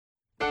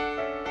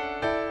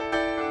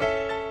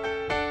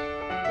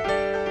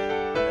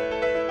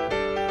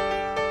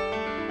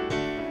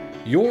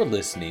You're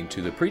listening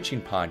to the preaching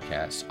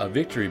podcast of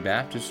Victory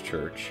Baptist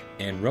Church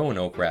in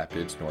Roanoke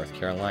Rapids, North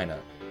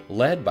Carolina,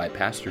 led by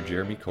Pastor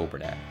Jeremy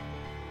Coburnack.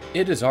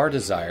 It is our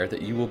desire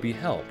that you will be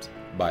helped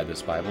by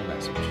this Bible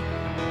message.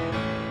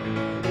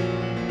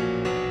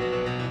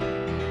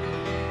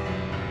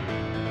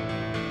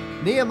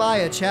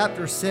 Nehemiah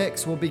chapter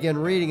 6, we'll begin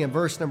reading in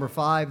verse number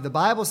 5. The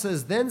Bible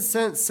says, "Then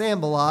sent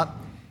Sanballat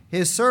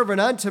his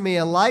servant unto me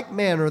in like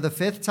manner the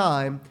fifth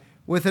time,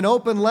 with an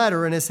open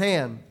letter in his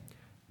hand,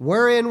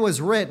 wherein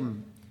was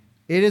written,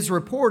 It is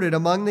reported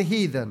among the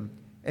heathen,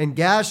 and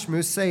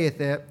Gashmu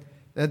saith it,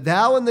 that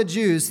thou and the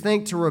Jews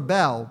think to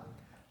rebel,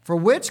 for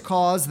which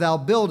cause thou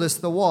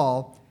buildest the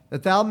wall,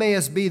 that thou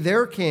mayest be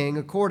their king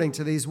according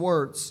to these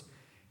words.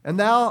 And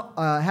thou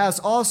hast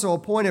also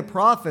appointed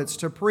prophets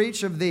to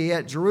preach of thee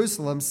at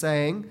Jerusalem,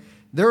 saying,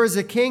 There is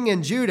a king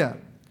in Judah.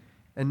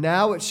 And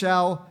now it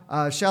shall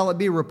it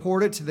be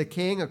reported to the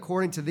king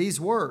according to these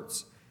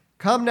words.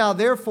 Come now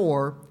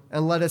therefore,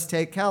 and let us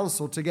take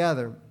counsel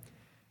together.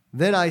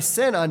 Then I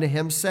sent unto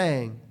him,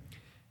 saying,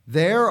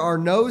 There are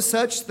no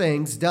such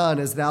things done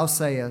as thou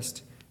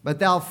sayest, but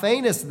thou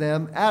feignest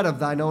them out of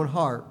thine own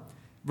heart."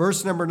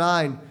 Verse number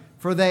 9,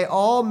 "For they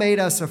all made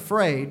us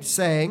afraid,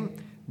 saying,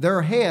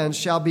 Their hands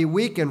shall be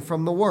weakened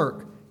from the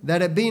work,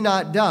 that it be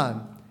not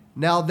done.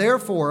 Now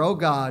therefore, O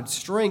God,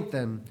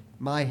 strengthen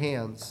my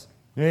hands."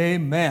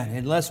 Amen.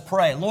 And let's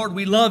pray. Lord,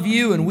 we love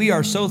you, and we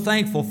are so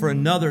thankful for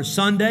another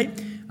Sunday.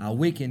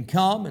 We can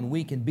come and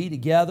we can be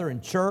together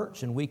in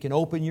church, and we can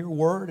open your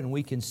word, and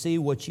we can see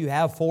what you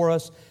have for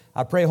us.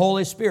 I pray,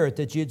 Holy Spirit,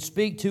 that you'd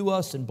speak to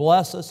us and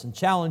bless us and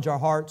challenge our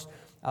hearts.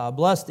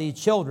 Bless the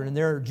children in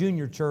their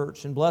junior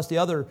church, and bless the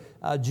other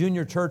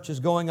junior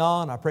churches going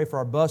on. I pray for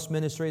our bus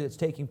ministry that's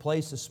taking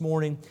place this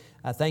morning.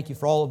 I thank you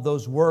for all of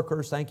those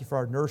workers. Thank you for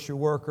our nursery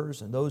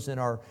workers and those in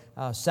our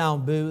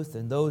sound booth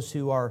and those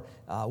who are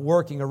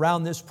working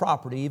around this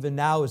property. Even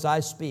now as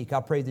I speak, I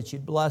pray that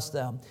you'd bless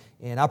them.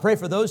 And I pray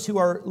for those who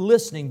are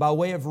listening by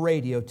way of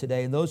radio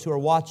today and those who are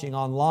watching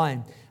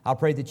online. I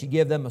pray that you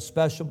give them a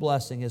special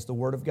blessing as the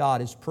Word of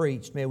God is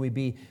preached. May we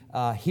be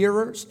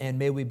hearers and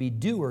may we be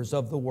doers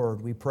of the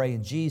Word. We pray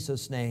in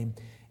Jesus' name.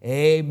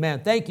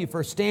 Amen. Thank you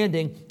for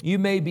standing. You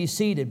may be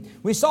seated.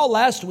 We saw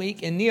last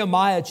week in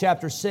Nehemiah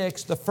chapter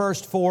 6, the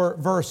first 4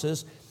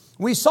 verses,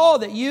 we saw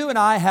that you and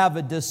I have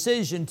a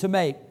decision to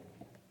make.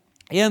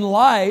 In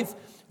life,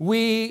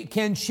 we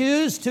can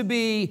choose to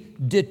be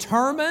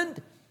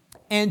determined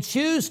and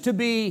choose to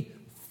be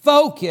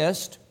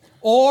focused,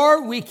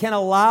 or we can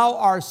allow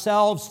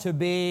ourselves to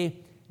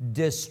be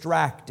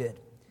distracted.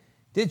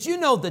 Did you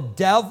know the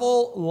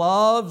devil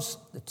loves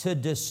to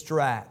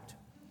distract?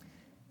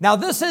 Now,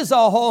 this is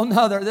a whole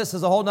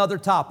nother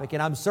topic,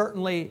 and I'm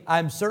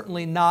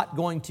certainly not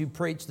going to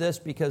preach this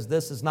because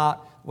this is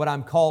not what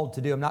I'm called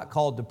to do. I'm not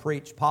called to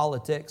preach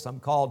politics. I'm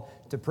called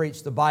to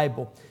preach the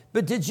Bible.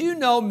 But did you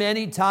know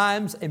many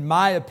times, in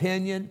my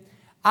opinion,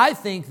 I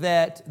think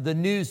that the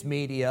news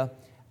media,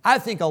 I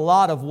think a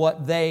lot of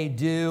what they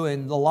do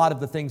and a lot of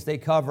the things they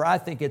cover, I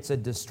think it's a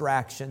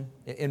distraction,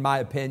 in my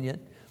opinion.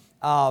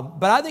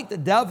 But I think the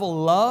devil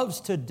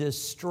loves to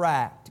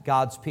distract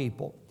God's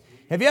people.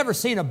 Have you ever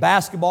seen a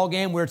basketball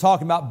game? We were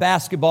talking about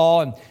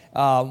basketball,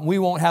 and we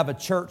won't have a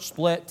church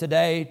split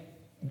today,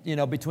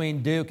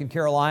 between Duke and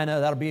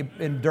Carolina. That'll be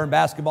during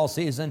basketball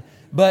season.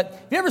 But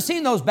have you ever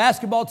seen those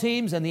basketball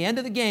teams? At the end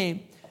of the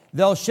game,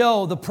 they'll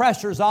show the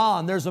pressure's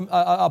on. There's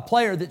a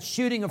player that's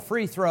shooting a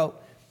free throw.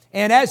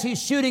 And as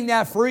he's shooting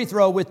that free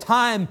throw with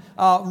time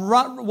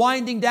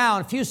winding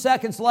down, a few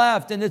seconds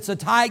left, and it's a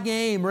tie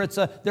game or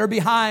they're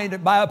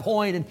behind by a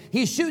point, and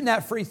he's shooting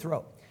that free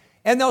throw.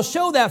 And they'll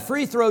show that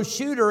free throw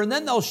shooter, and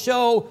then they'll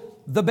show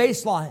the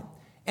baseline.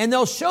 And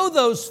they'll show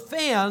those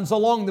fans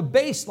along the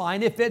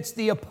baseline. If it's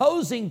the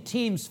opposing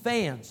team's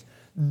fans,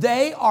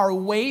 they are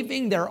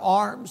waving their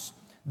arms.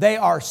 They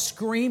are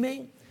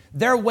screaming.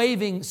 They're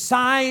waving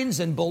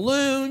signs and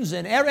balloons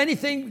and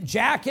anything,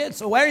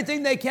 jackets or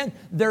anything they can.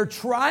 They're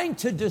trying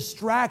to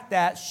distract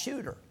that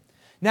shooter.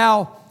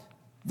 Now,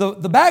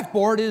 the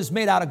backboard is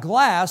made out of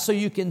glass so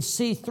you can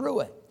see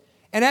through it.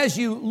 And as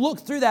you look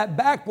through that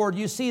backboard,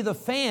 you see the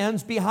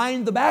fans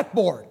behind the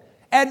backboard.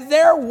 And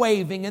they're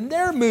waving and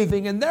they're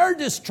moving and they're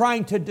just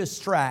trying to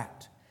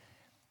distract.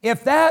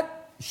 If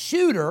that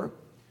shooter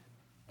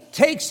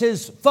takes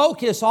his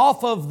focus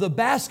off of the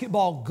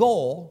basketball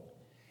goal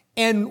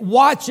and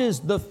watches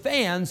the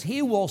fans,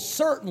 he will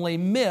certainly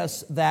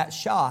miss that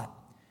shot.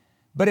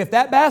 But if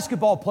that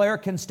basketball player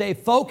can stay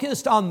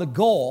focused on the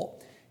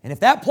goal, and if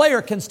that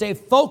player can stay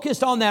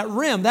focused on that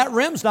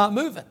rim's not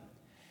moving.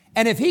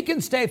 And if he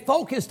can stay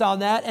focused on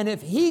that, and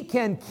if he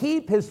can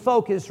keep his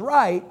focus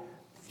right,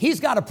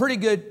 he's got a pretty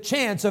good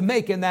chance of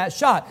making that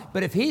shot.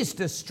 But if he's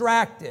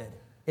distracted,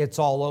 it's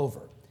all over.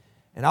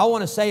 And I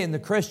want to say in the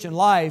Christian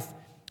life,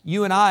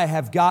 you and I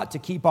have got to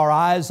keep our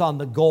eyes on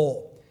the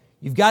goal.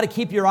 You've got to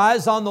keep your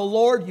eyes on the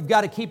Lord. You've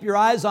got to keep your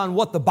eyes on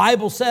what the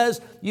Bible says.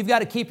 You've got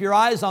to keep your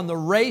eyes on the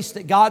race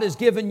that God has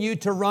given you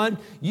to run.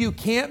 You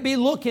can't be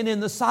looking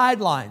in the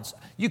sidelines.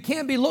 You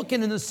can't be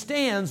looking in the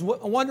stands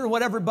wondering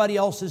what everybody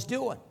else is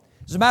doing.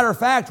 As a matter of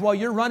fact, while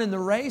you're running the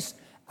race,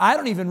 I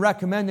don't even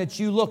recommend that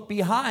you look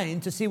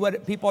behind to see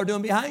what people are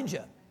doing behind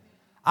you.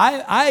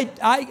 I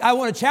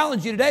want to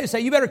challenge you today to say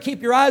you better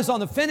keep your eyes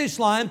on the finish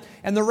line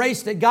and the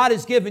race that God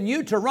has given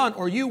you to run,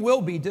 or you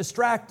will be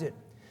distracted.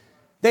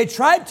 They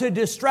tried to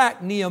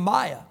distract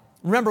Nehemiah.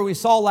 Remember we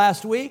saw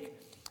last week?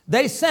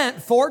 They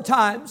sent 4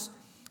 times,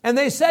 and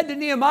they said to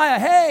Nehemiah,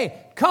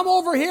 hey, come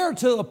over here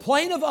to the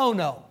plain of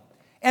Ono,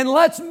 and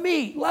let's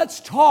meet, let's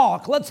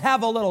talk, let's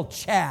have a little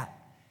chat.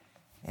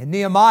 And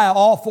Nehemiah,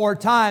 all 4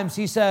 times,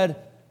 he said,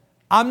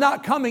 I'm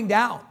not coming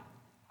down.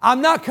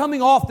 I'm not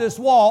coming off this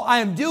wall. I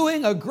am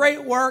doing a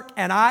great work,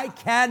 and I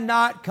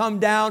cannot come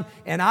down,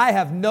 and I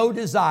have no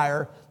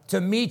desire to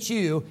meet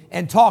you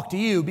and talk to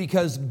you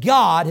because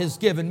God has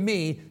given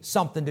me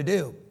something to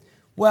do.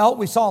 Well,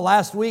 we saw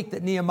last week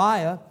that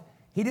Nehemiah,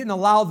 he didn't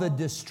allow the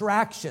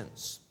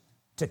distractions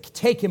to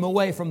take him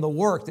away from the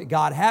work that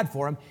God had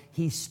for him.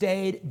 He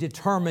stayed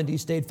determined. He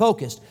stayed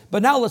focused.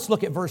 But now let's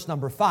look at verse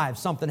number 5.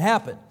 Something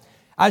happened.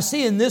 I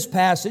see in this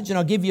passage, and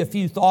I'll give you a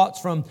few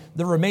thoughts from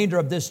the remainder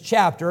of this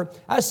chapter.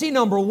 I see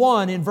number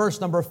 1 in verse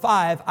number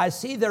 5. I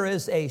see there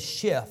is a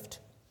shift.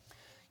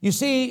 You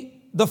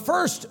see, the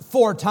first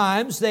 4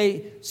 times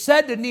they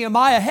said to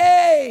Nehemiah,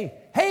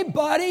 hey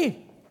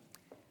buddy,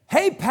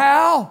 hey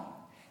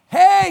pal,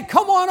 hey,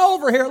 come on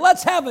over here.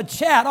 Let's have a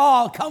chat.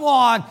 Oh, come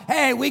on.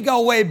 Hey, we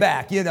go way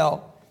back, you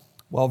know.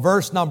 Well,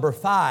 verse number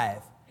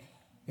 5,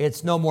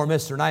 it's no more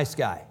Mr. Nice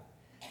Guy.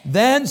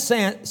 Then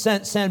sent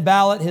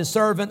Sanballat his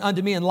servant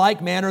unto me in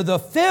like manner the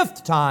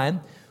 5th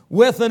time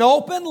with an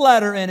open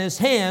letter in his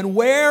hand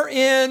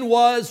wherein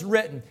was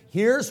written.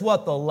 Here's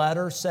what the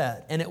letter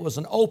said, and it was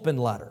an open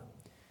letter.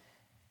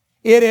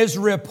 It is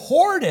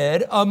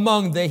reported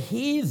among the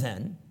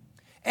heathen,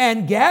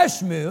 and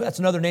Gashmu, that's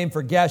another name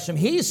for Geshem,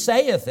 he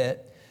saith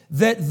it,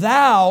 that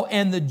thou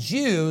and the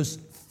Jews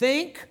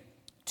think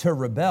to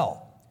rebel.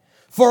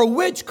 For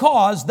which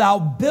cause thou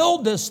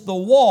buildest the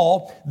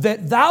wall,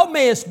 that thou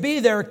mayest be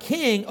their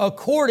king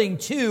according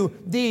to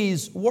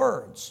these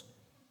words.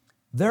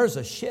 There's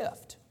a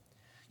shift.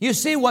 You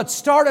see, what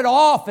started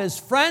off as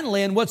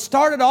friendly and what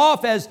started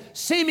off as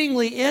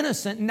seemingly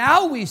innocent,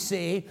 now we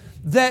see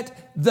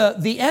that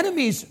the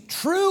enemy's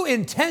true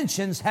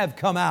intentions have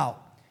come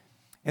out.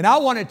 And I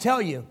want to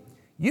tell you,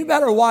 you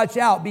better watch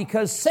out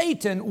because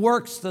Satan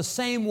works the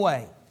same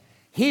way.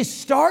 He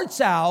starts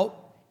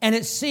out and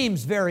it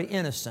seems very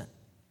innocent.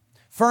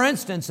 For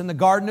instance, in the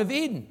Garden of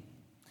Eden,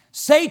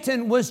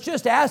 Satan was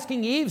just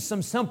asking Eve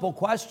some simple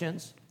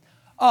questions.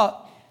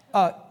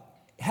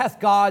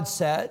 Hath God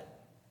said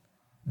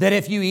that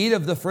if you eat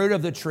of the fruit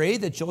of the tree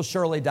that you'll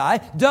surely die?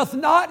 Doth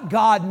not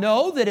God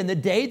know that in the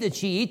day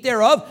that ye eat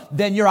thereof,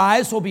 then your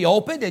eyes will be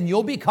opened and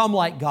you'll become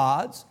like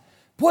gods?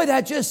 Boy,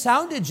 that just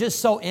sounded just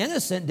so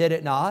innocent, did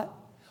it not?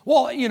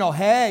 Well,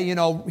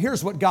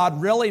 here's what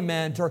God really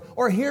meant,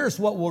 or here's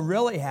what will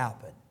really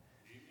happen.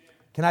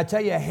 Can I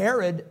tell you,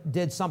 Herod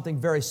did something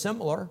very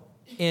similar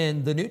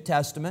in the New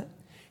Testament.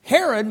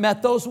 Herod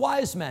met those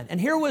wise men,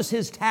 and here was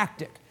his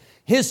tactic.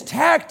 His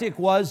tactic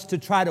was to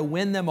try to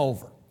win them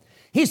over.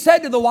 He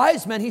said to the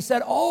wise men, he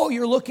said, oh,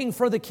 you're looking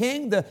for the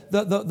king,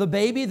 the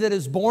baby that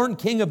is born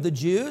king of the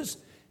Jews?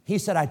 He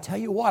said, I tell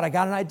you what, I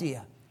got an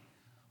idea.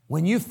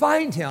 When you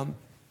find him,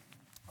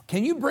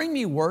 can you bring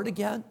me word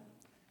again?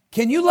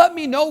 Can you let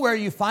me know where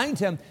you find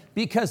him?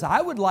 Because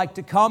I would like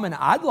to come and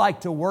I'd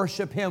like to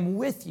worship him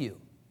with you.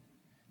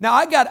 Now,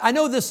 I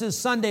know this is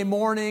Sunday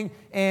morning,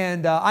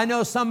 and I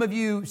know some of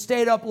you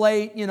stayed up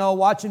late,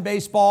 watching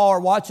baseball or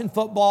watching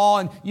football,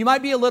 and you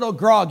might be a little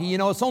groggy.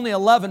 It's only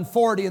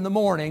 11:40 in the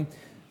morning.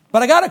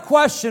 But I got a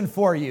question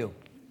for you.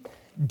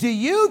 Do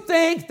you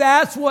think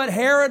that's what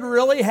Herod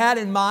really had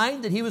in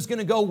mind, that he was going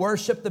to go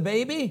worship the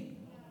baby?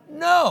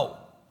 No.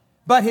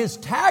 But his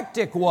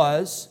tactic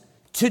was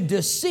to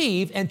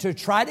deceive and to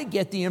try to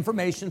get the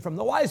information from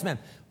the wise men.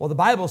 Well, the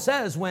Bible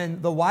says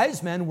when the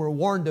wise men were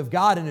warned of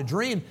God in a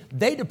dream,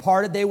 they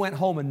departed, they went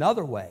home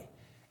another way.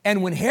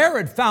 And when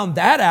Herod found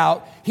that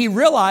out, he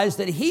realized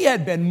that he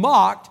had been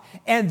mocked,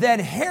 and then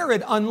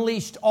Herod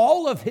unleashed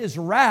all of his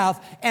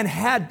wrath and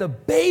had the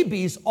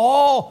babies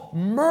all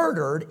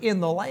murdered in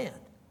the land.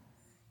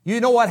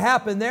 You know what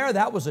happened there?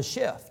 That was a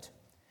shift.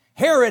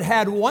 Herod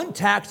had one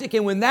tactic,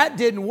 and when that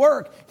didn't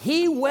work,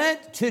 he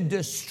went to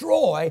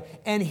destroy,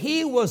 and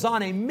he was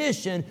on a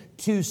mission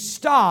to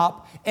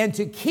stop and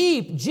to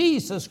keep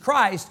Jesus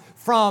Christ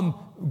from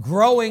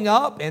growing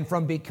up and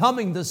from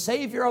becoming the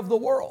Savior of the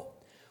world.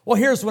 Well,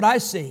 here's what I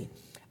see.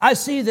 I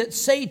see that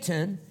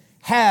Satan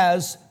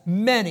has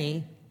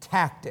many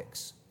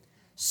tactics.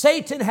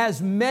 Satan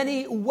has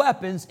many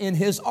weapons in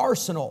his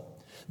arsenal.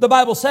 The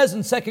Bible says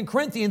in 2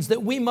 Corinthians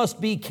that we must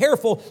be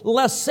careful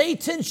lest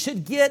Satan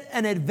should get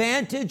an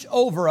advantage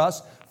over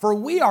us, for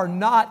we are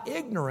not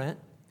ignorant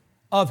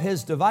of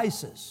his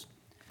devices.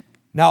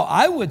 Now,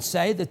 I would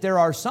say that there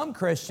are some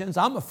Christians,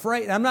 I'm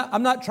afraid, I'm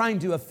not trying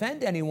to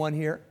offend anyone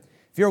here.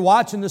 If you're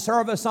watching the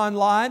service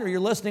online or you're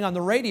listening on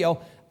the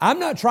radio, I'm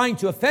not trying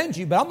to offend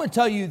you, but I'm going to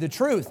tell you the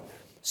truth.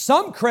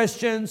 Some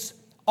Christians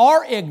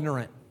are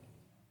ignorant.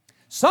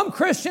 Some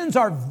Christians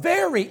are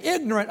very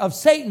ignorant of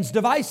Satan's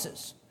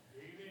devices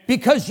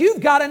because you've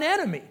got an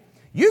enemy.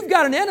 You've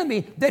got an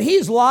enemy that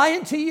he's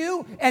lying to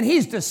you and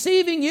he's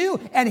deceiving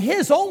you, and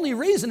his only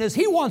reason is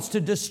he wants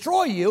to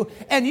destroy you,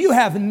 and you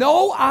have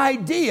no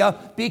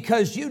idea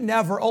because you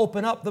never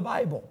open up the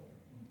Bible.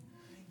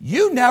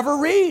 You never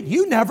read.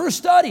 You never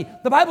study.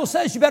 The Bible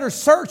says you better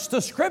search the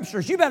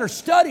Scriptures. You better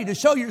study to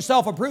show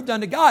yourself approved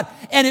unto God.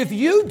 And if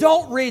you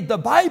don't read the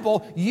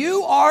Bible,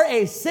 you are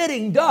a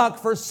sitting duck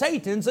for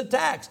Satan's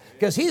attacks,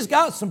 because he's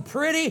got some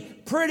pretty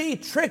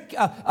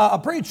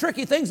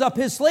tricky things up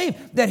his sleeve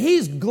that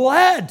he's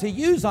glad to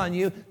use on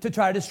you to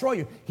try to destroy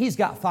you. He's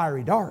got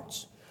fiery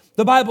darts.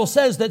 The Bible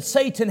says that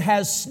Satan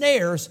has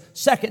snares,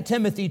 2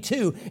 Timothy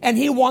 2, and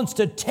he wants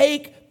to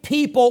take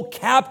people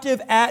captive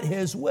at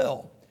his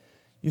will.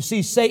 You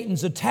see,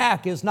 Satan's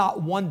attack is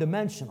not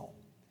one-dimensional.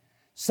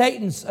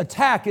 Satan's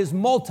attack is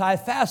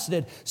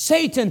multifaceted.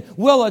 Satan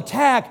will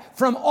attack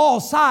from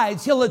all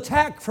sides. He'll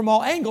attack from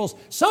all angles.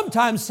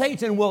 Sometimes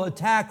Satan will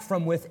attack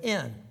from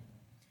within.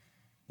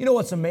 You know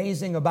what's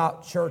amazing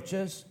about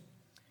churches?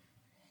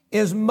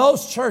 Is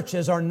most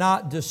churches are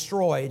not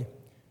destroyed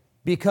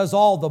because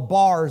all the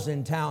bars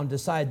in town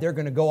decide they're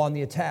going to go on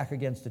the attack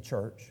against the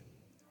church.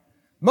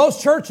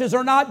 Most churches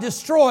are not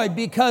destroyed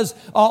because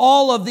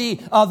all of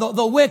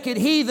the wicked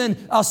heathen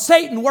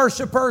Satan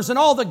worshipers and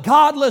all the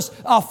godless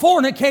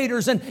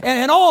fornicators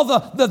and all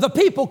the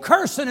people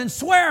cursing and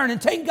swearing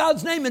and taking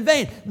God's name in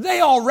vain, they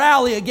all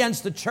rally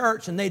against the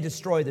church and they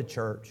destroy the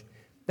church.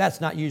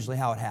 That's not usually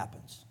how it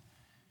happens.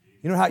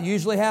 You know how it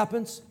usually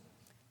happens?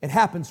 It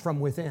happens from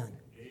within.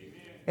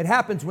 It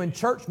happens when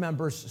church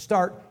members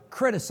start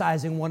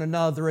criticizing one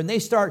another, and they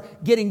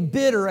start getting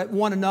bitter at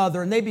one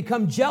another, and they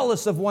become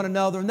jealous of one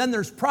another, and then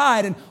there's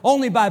pride, and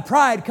only by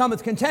pride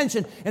cometh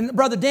contention. And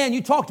Brother Dan,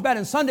 you talked about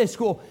in Sunday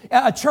school,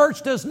 a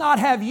church does not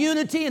have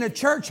unity, and a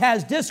church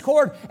has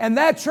discord, and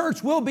that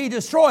church will be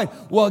destroyed.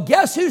 Well,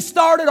 guess who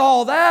started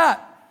all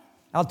that?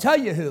 I'll tell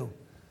you who.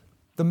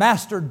 The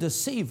master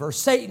deceiver,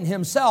 Satan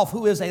himself,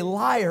 who is a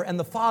liar and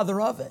the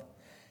father of it.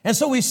 And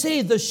so we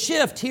see the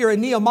shift here in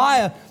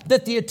Nehemiah,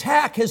 that the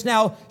attack has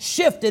now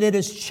shifted. It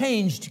has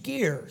changed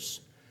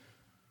gears.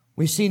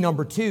 We see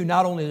number two,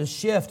 not only the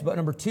shift, but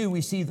number two, we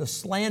see the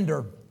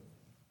slander.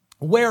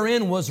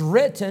 Wherein was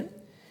written,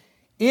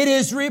 it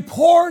is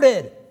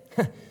reported.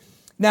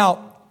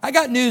 Now, I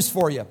got news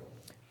for you.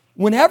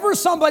 Whenever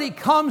somebody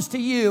comes to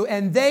you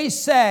and they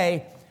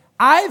say,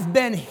 I've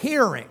been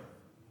hearing,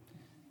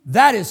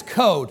 that is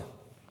code.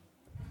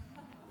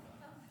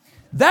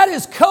 That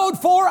is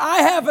code for,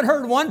 I haven't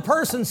heard one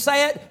person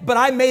say it, but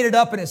I made it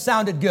up and it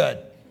sounded good.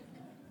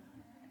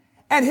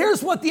 And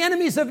here's what the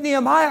enemies of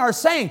Nehemiah are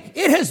saying.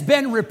 It has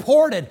been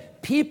reported.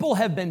 People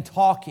have been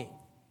talking.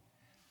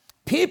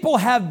 People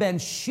have been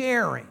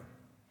sharing.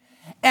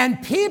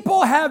 And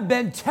people have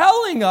been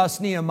telling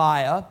us,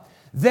 Nehemiah,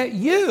 that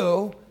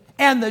you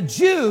and the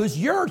Jews,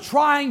 you're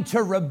trying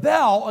to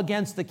rebel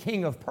against the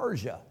king of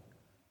Persia.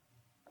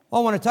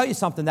 Well, I want to tell you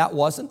something. That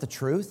wasn't the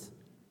truth.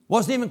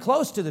 Wasn't even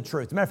close to the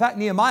truth. As a matter of fact,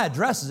 Nehemiah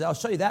addresses it. I'll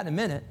show you that in a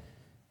minute.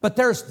 But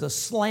there's the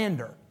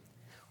slander.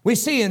 We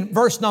see in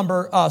verse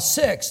number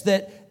 6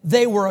 that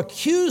they were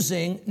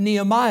accusing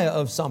Nehemiah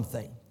of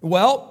something.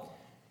 Well,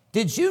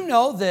 did you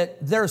know that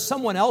there's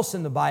someone else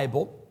in the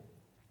Bible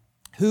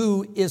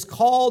who is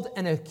called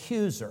an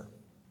accuser?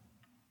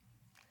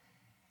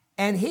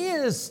 And he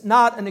is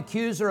not an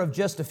accuser of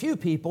just a few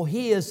people.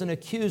 He is an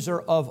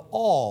accuser of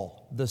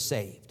all the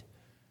saved.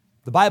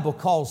 The Bible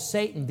calls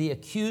Satan the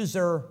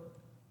accuser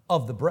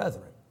of the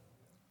brethren.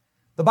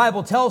 The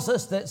Bible tells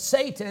us that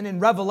Satan in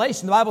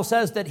Revelation, the Bible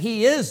says that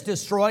he is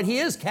destroyed, he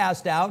is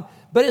cast out,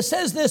 but it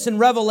says this in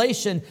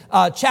Revelation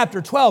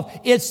chapter 12,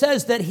 it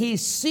says that he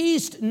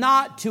ceased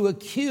not to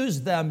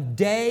accuse them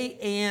day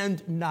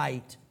and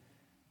night.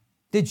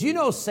 Did you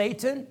know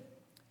Satan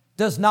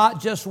does not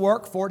just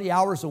work 40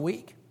 hours a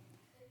week?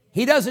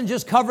 He doesn't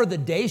just cover the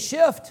day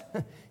shift.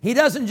 He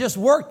doesn't just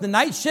work the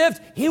night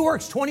shift. He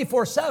works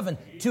 24/7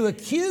 to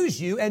accuse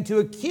you and to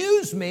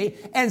accuse me.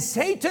 And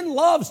Satan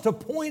loves to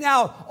point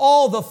out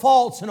all the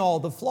faults and all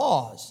the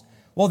flaws.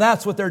 Well,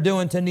 that's what they're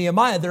doing to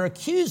Nehemiah. They're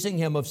accusing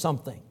him of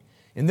something.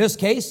 In this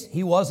case,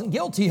 he wasn't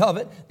guilty of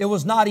it. It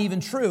was not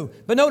even true.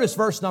 But notice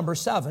verse number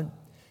 7.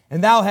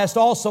 And thou hast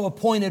also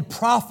appointed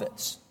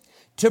prophets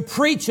to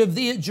preach of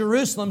thee at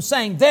Jerusalem,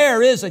 saying,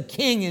 there is a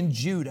king in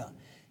Judah.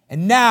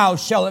 And now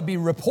shall it be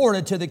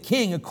reported to the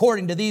king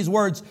according to these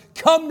words,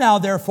 come now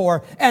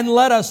therefore, and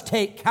let us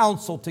take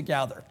counsel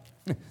together.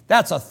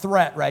 That's a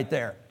threat right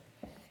there.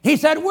 He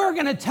said, we're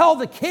going to tell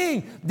the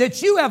king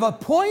that you have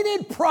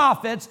appointed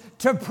prophets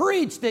to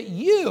preach that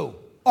you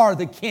are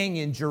the king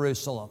in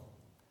Jerusalem.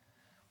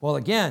 Well,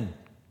 again,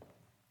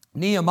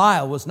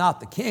 Nehemiah was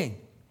not the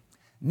king.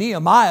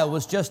 Nehemiah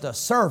was just a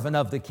servant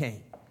of the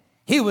king.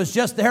 He was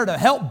just there to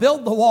help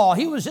build the wall.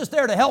 He was just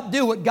there to help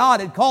do what God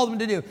had called him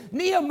to do.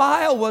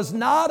 Nehemiah was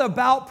not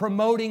about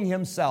promoting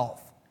himself.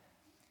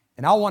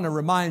 And I want to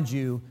remind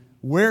you,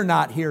 we're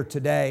not here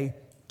today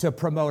to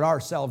promote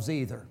ourselves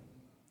either.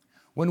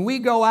 When we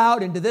go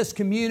out into this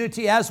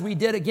community, as we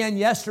did again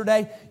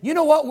yesterday, you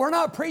know what? We're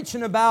not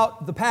preaching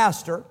about the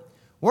pastor.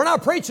 We're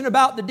not preaching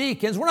about the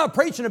deacons. We're not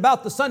preaching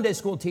about the Sunday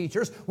school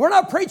teachers. We're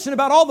not preaching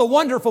about all the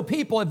wonderful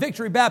people at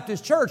Victory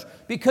Baptist Church,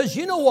 because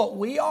you know what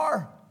we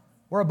are?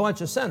 We're a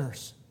bunch of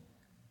sinners.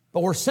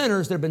 But we're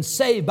sinners that have been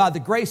saved by the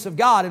grace of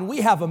God, and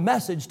we have a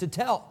message to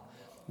tell.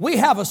 We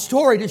have a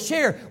story to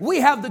share. We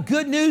have the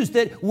good news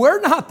that we're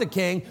not the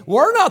king.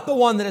 We're not the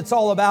one that it's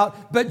all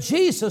about, but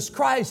Jesus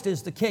Christ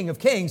is the King of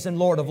Kings and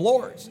Lord of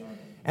Lords.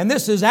 And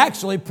this is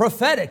actually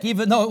prophetic,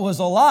 even though it was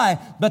a lie.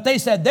 But they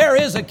said, there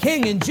is a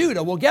king in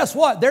Judah. Well, guess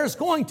what? There's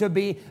going to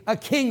be a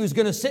king who's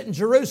going to sit in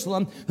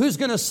Jerusalem, who's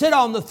going to sit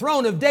on the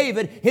throne of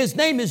David. His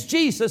name is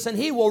Jesus, and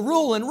he will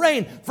rule and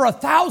reign for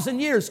 1,000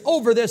 years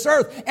over this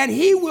earth. And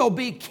he will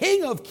be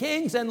King of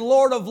Kings and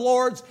Lord of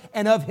Lords,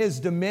 and of his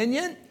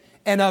dominion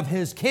and of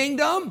his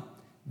kingdom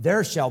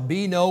there shall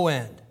be no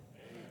end.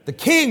 The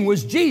king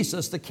was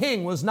Jesus. The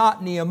king was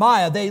not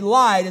Nehemiah. They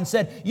lied and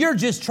said, you're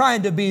just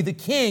trying to be the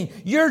king.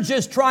 You're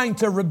just trying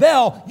to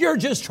rebel. You're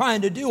just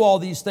trying to do all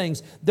these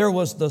things. There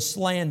was the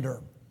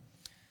slander.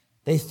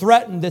 They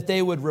threatened that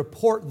they would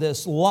report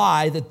this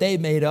lie that they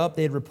made up.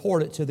 They'd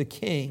report it to the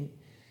king,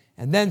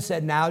 and then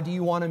said, now do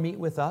you want to meet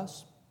with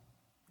us?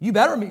 You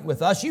better meet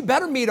with us. You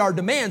better meet our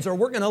demands, or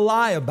we're going to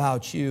lie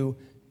about you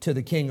to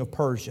the king of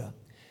Persia.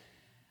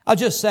 I'll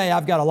just say,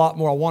 I've got a lot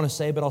more I want to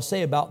say, but I'll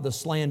say about the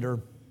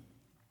slander.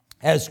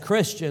 As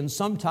Christians,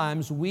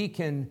 sometimes we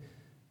can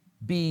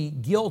be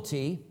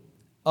guilty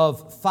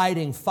of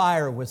fighting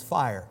fire with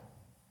fire.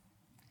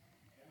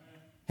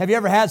 Have you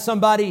ever had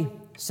somebody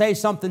say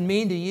something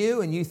mean to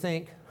you and you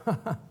think, you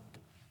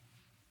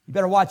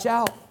better watch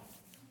out?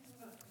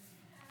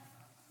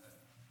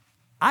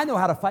 I know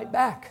how to fight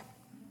back.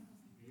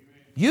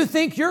 You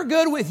think you're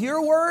good with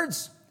your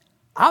words?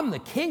 I'm the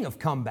king of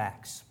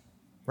comebacks,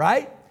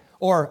 right?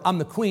 Or I'm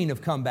the queen of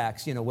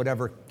comebacks,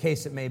 whatever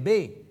case it may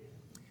be.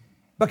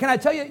 But can I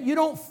tell you, you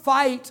don't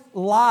fight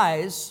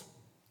lies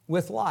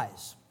with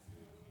lies.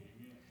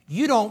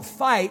 You don't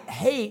fight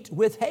hate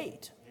with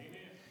hate.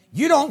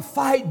 You don't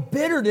fight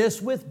bitterness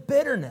with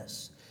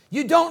bitterness.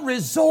 You don't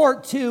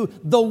resort to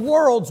the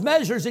world's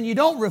measures, and you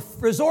don't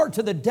resort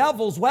to the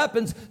devil's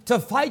weapons to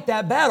fight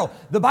that battle.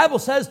 The Bible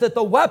says that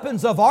the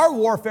weapons of our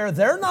warfare,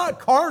 they're not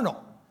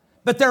carnal,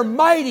 but they're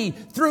mighty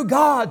through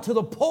God to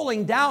the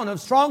pulling down of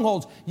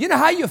strongholds. You know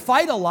how you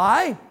fight a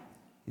lie?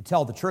 You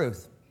tell the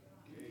truth.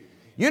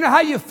 You know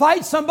how you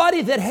fight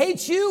somebody that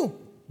hates you?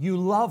 You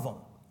love them.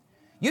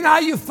 You know how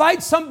you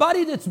fight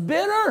somebody that's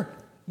bitter?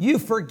 You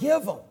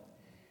forgive them.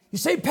 You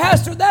say,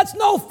 Pastor, that's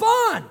no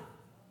fun.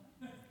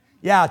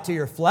 Yeah, to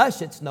your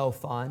flesh, it's no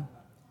fun.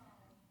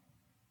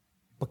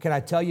 But can I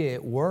tell you,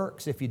 it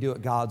works if you do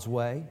it God's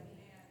way.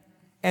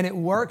 And it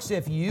works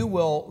if you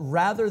will,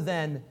 rather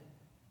than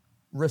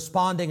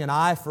responding an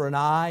eye for an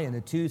eye and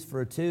a tooth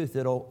for a tooth,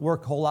 it'll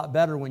work a whole lot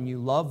better when you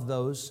love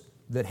those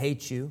that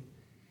hate you,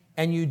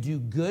 and you do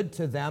good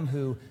to them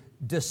who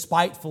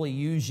despitefully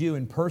use you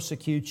and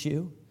persecute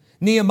you.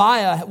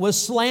 Nehemiah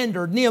was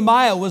slandered.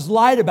 Nehemiah was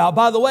lied about.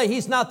 By the way,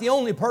 he's not the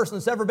only person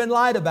that's ever been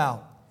lied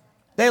about.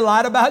 They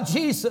lied about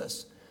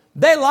Jesus.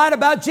 They lied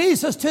about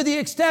Jesus to the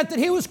extent that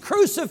he was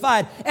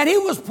crucified and he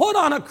was put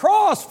on a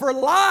cross for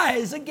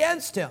lies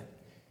against him.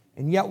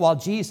 And yet while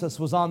Jesus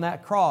was on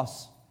that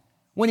cross,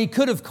 when he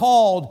could have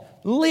called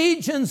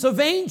legions of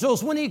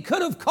angels, when he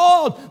could have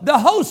called the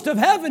host of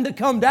heaven to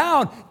come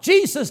down,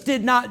 Jesus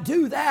did not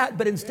do that.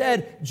 But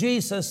instead,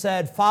 Jesus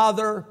said,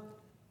 Father,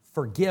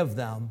 forgive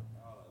them.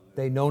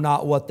 They know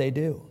not what they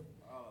do.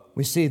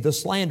 We see the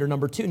slander,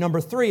 number 2.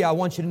 Number 3, I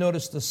want you to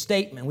notice the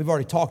statement. We've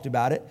already talked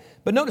about it.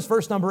 But notice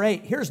verse number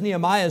 8. Here's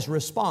Nehemiah's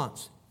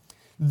response.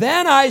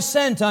 Then I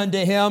sent unto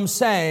him,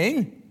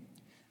 saying,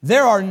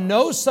 there are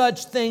no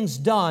such things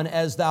done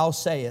as thou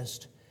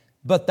sayest,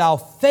 but thou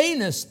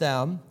feignest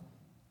them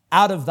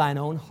out of thine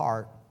own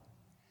heart.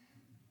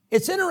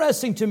 It's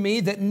interesting to me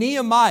that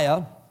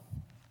Nehemiah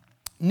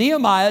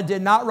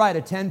did not write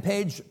a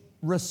 10-page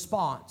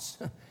response.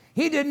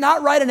 He did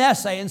not write an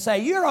essay and say,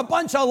 you're a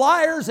bunch of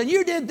liars, and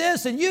you did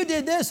this, and you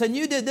did this, and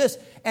you did this.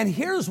 And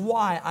here's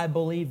why I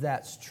believe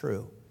that's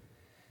true.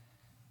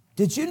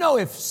 Did you know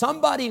if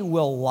somebody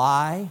will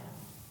lie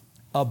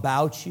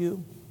about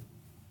you,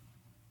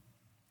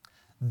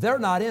 they're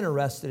not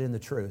interested in the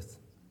truth?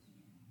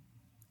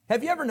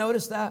 Have you ever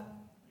noticed that?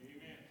 Amen.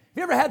 Have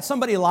you ever had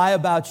somebody lie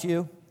about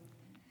you?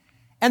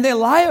 And they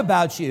lie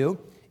about you,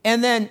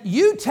 and then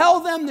you tell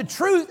them the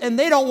truth, and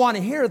they don't want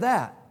to hear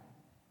that.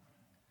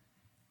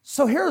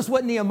 So here's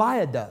what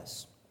Nehemiah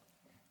does.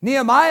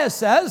 Nehemiah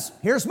says,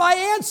 here's my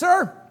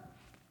answer.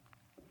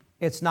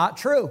 It's not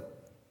true.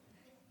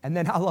 And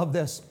then I love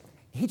this.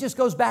 He just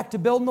goes back to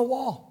building the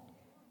wall.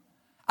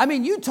 I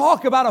mean, you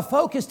talk about a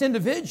focused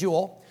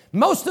individual.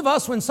 Most of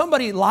us, when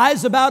somebody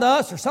lies about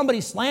us or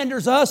somebody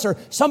slanders us or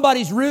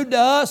somebody's rude to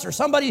us or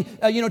somebody,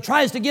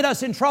 tries to get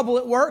us in trouble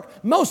at work,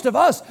 most of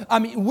us,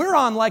 we're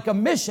on like a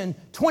mission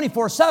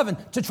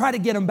 24/7 to try to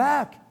get them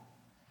back.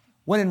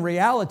 When in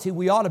reality,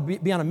 we ought to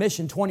be on a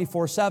mission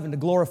 24/7 to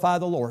glorify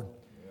the Lord.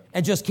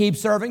 and just keep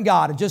serving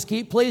God and just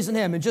keep pleasing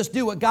Him and just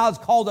do what God's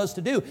called us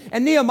to do.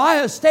 And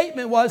Nehemiah's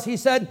statement was, he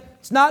said,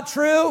 it's not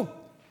true.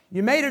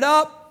 You made it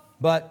up.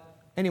 But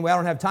anyway, I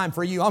don't have time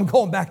for you. I'm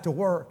going back to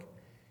work.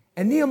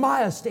 And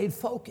Nehemiah stayed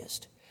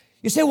focused.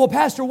 You say, well,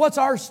 Pastor, what's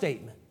our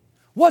statement?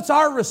 What's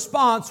our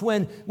response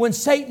when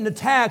Satan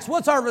attacks?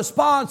 What's our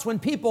response when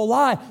people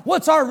lie?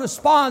 What's our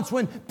response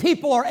when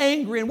people are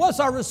angry? And what's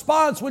our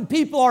response when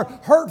people are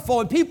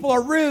hurtful and people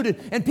are rude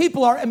and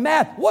people are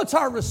mad? What's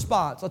our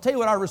response? I'll tell you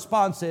what our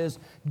response is.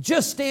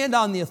 Just stand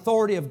on the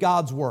authority of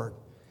God's Word.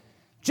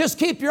 Just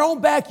keep your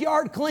own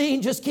backyard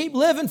clean. Just keep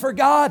living for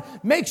God.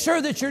 Make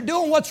sure that you're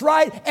doing what's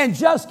right and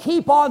just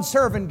keep on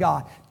serving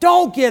God.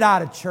 Don't get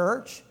out of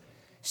church.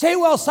 Say,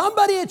 well,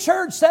 somebody at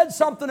church said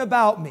something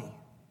about me.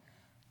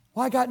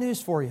 Well, I got news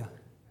for you.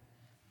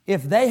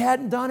 If they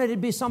hadn't done it,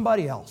 it'd be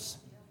somebody else.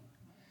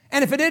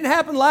 And if it didn't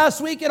happen last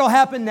week, it'll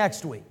happen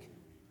next week.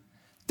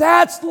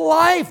 That's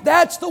life.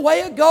 That's the way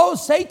it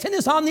goes. Satan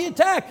is on the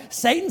attack.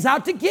 Satan's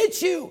out to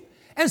get you.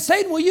 And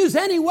Satan will use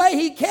any way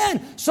he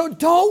can. So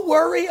don't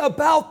worry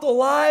about the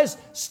lies.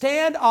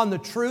 Stand on the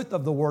truth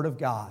of the Word of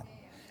God.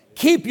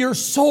 Keep your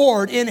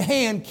sword in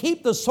hand.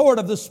 Keep the sword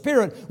of the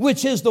Spirit,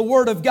 which is the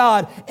Word of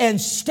God, and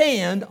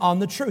stand on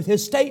the truth,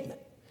 His statement.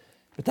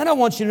 But then I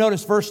want you to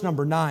notice verse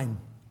number 9.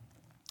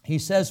 He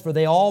says, for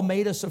they all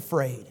made us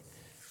afraid.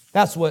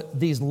 That's what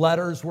these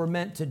letters were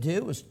meant to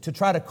do, is to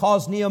try to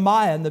cause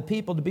Nehemiah and the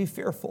people to be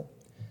fearful.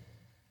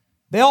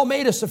 They all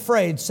made us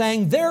afraid,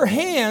 saying, their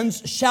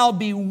hands shall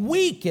be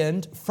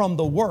weakened from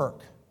the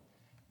work,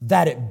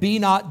 that it be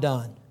not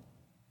done.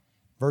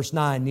 Verse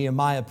 9,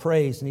 Nehemiah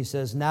prays, and he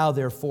says, now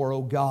therefore,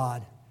 O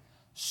God,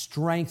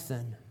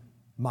 strengthen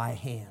my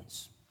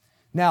hands.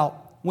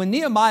 Now, when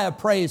Nehemiah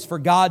prays for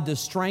God to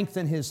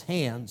strengthen his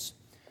hands,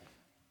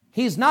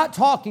 he's not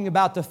talking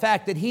about the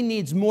fact that he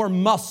needs more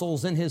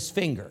muscles in his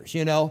fingers,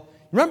 you know.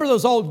 Remember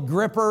those old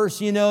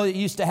grippers, you know, that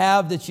you used to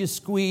have that you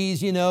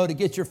squeeze, you know, to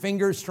get your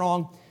fingers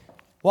strong?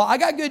 Well, I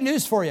got good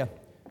news for you.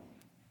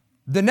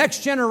 The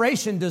next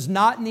generation does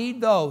not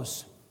need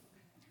those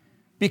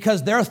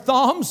because their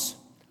thumbs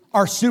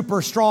are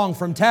super strong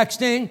from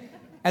texting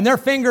and their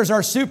fingers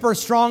are super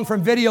strong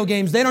from video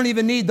games. They don't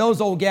even need those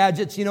old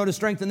gadgets, you know, to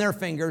strengthen their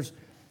fingers.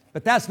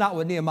 But that's not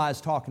what Nehemiah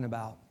is talking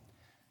about.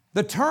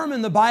 The term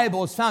in the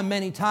Bible is found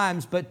many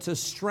times, but to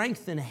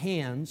strengthen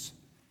hands,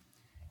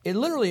 it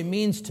literally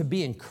means to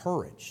be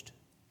encouraged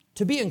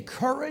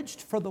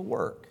for the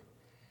work.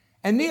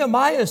 And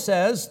Nehemiah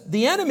says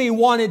the enemy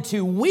wanted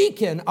to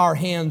weaken our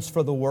hands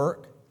for the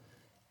work,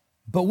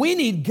 but we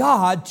need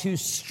God to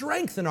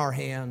strengthen our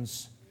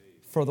hands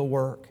for the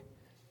work.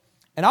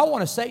 And I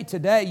want to say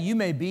today, you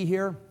may be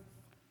here,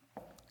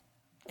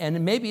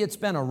 and maybe it's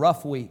been a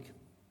rough week.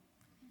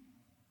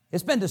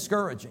 It's been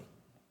discouraging.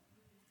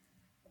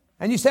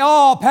 And you say,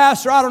 oh,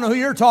 Pastor, I don't know who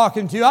you're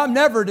talking to. I'm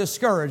never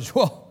discouraged.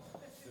 Well,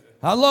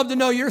 I'd love to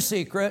know your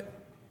secret,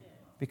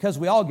 because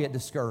we all get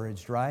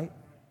discouraged, right?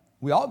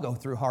 We all go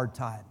through hard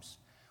times.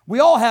 We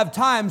all have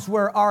times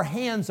where our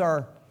hands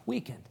are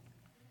weakened.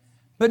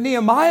 But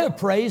Nehemiah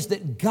prays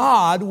that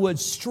God would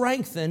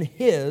strengthen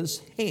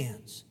his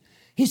hands.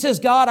 He says,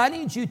 God, I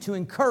need you to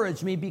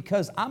encourage me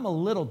because I'm a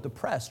little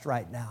depressed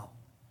right now.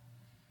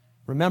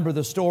 Remember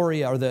the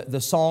story or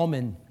the psalm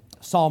in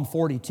Psalm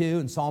 42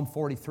 and Psalm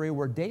 43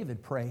 where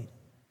David prayed.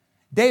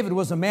 David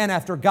was a man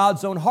after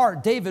God's own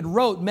heart. David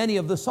wrote many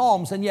of the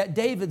Psalms, and yet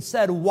David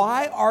said,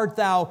 why art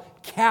thou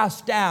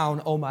cast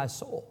down, O my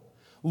soul?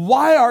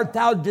 Why art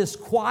thou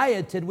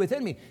disquieted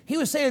within me? He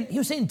was saying,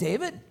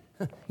 David,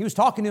 he was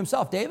talking to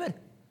himself, David,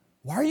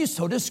 why are you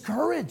so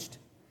discouraged?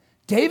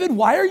 David,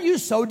 why are you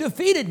so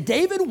defeated?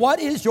 David, what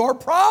is your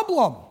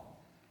problem?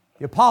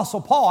 The Apostle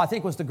Paul, I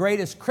think, was the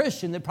greatest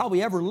Christian that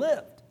probably ever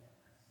lived.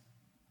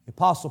 The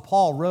Apostle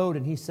Paul wrote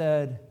and he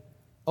said,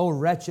 O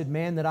wretched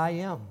man that I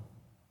am.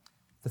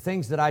 The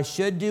things that I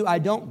should do, I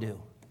don't do.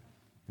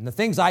 And the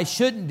things I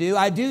shouldn't do,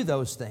 I do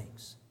those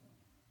things.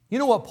 You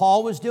know what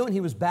Paul was doing?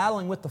 He was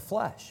battling with the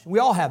flesh. We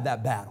all have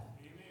that battle.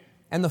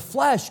 And the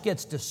flesh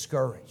gets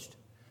discouraged.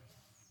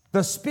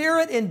 The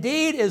spirit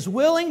indeed is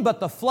willing, but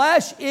the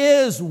flesh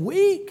is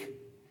weak.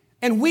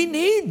 And we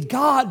need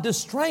God to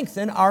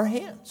strengthen our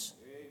hands.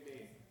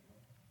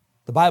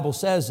 The Bible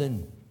says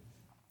in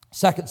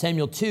 2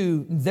 Samuel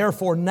 2,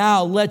 therefore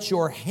now let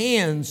your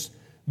hands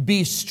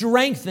be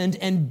strengthened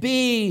and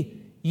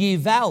be ye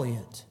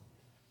valiant.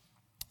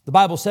 The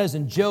Bible says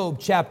in Job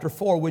chapter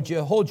 4, would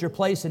you hold your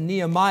place in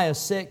Nehemiah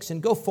 6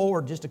 and go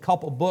forward just a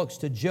couple books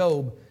to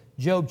Job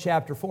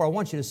chapter 4. I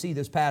want you to see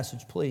this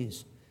passage,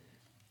 please.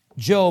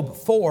 Job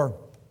 4.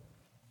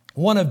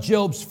 One of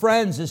Job's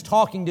friends is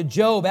talking to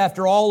Job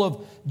after all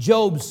of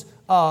Job's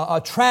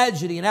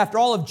tragedy and after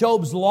all of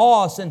Job's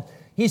loss. And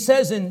he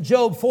says in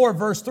Job 4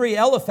 verse 3,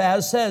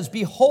 Eliphaz says,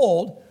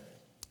 behold,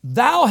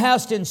 thou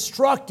hast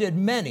instructed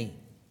many,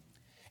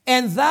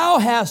 and thou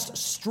hast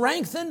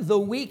strengthened the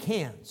weak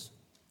hands.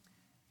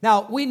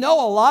 Now, we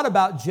know a lot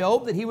about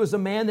Job, that he was a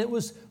man that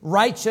was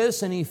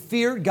righteous and he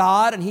feared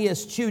God and he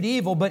eschewed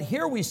evil. But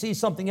here we see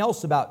something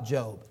else about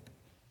Job.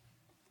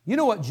 You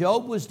know what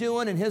Job was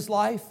doing in his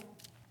life?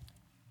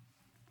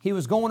 he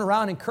was going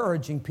around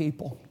encouraging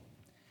people.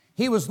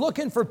 He was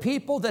looking for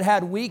people that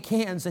had weak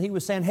hands, and he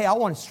was saying, hey, I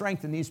want to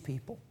strengthen these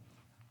people.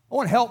 I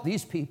want to help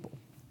these people.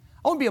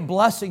 I want to be a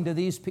blessing to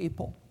these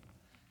people.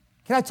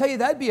 Can I tell you,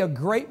 that'd be a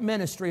great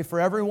ministry for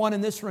everyone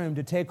in this room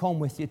to take home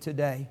with you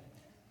today.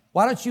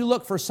 Why don't you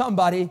look for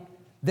somebody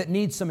that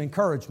needs some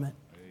encouragement?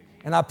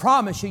 And I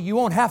promise you, you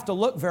won't have to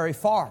look very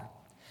far.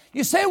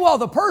 You say, well,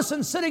 the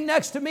person sitting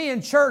next to me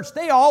in church,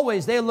 they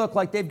look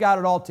like they've got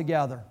it all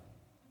together.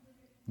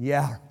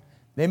 Yeah,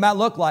 they might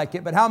look like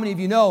it, but how many of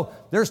you know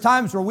there's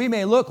times where we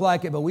may look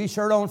like it, but we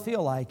sure don't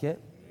feel like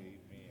it?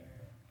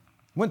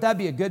 Wouldn't that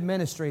be a good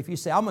ministry if you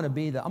say, I'm going to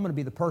be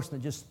the person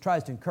that just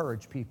tries to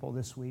encourage people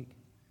this week?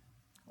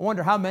 I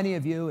wonder how many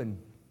of you in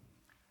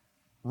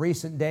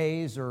recent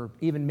days or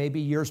even maybe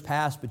years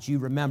past, but you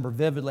remember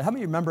vividly, how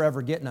many of you remember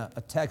ever getting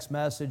a text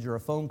message or a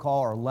phone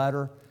call or a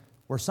letter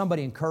where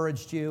somebody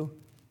encouraged you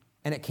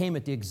and it came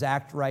at the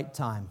exact right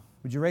time?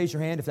 Would you raise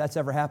your hand if that's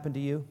ever happened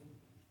to you?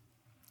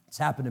 It's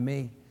happened to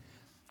me.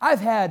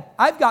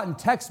 I've gotten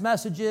text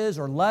messages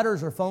or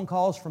letters or phone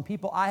calls from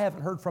people I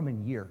haven't heard from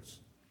in years.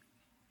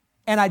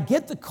 And I'd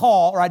get the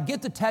call or I'd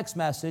get the text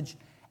message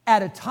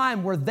at a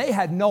time where they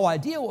had no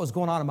idea what was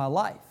going on in my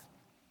life.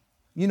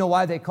 You know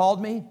why they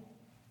called me?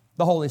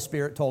 The Holy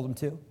Spirit told them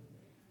to.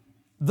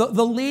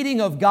 The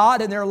leading of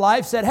God in their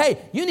life said, hey,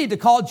 you need to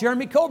call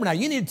Jeremy Coburnack.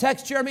 You need to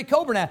text Jeremy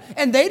Coburnack.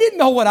 And they didn't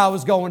know what I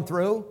was going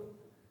through.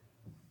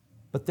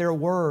 But their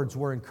words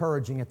were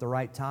encouraging at the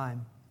right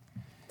time.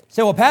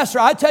 Say, well, Pastor,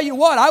 I tell you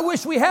what, I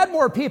wish we had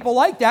more people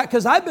like that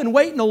because I've been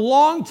waiting a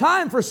long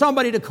time for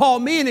somebody to call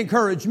me and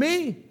encourage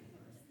me.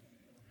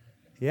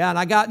 Yeah, and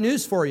I got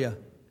news for you.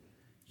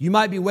 You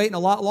might be waiting a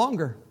lot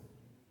longer.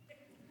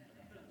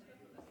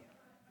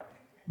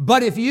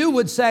 But if you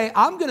would say,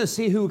 I'm going to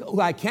see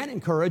who I can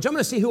encourage, I'm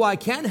going to see who I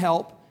can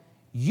help,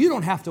 you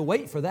don't have to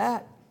wait for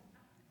that.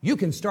 You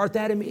can start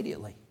that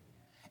immediately.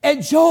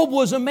 And Job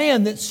was a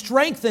man that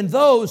strengthened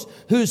those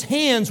whose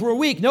hands were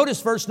weak. Notice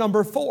verse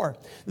number 4.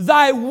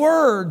 Thy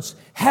words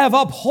have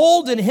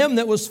upholden him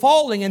that was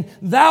falling, and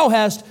thou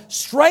hast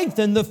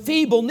strengthened the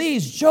feeble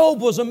knees. Job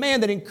was a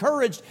man that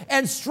encouraged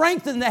and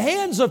strengthened the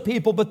hands of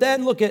people. But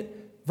then look at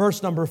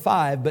verse number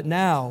 5. But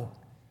now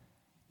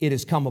it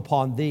is come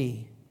upon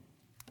thee,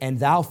 and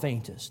thou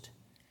faintest.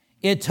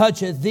 It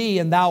toucheth thee,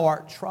 and thou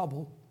art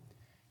troubled.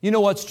 You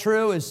know what's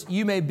true is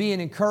you may be an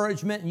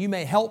encouragement and you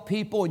may help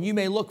people and you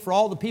may look for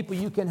all the people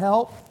you can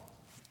help,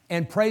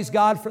 and praise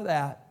God for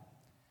that.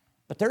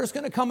 But there's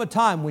going to come a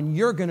time when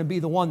you're going to be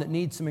the one that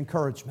needs some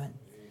encouragement.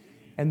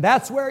 And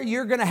that's where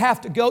you're going to have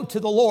to go to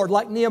the Lord.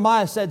 Like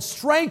Nehemiah said,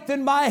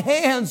 strengthen my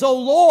hands, O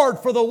Lord,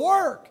 for the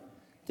work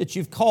that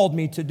you've called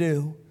me to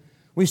do.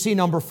 We see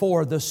number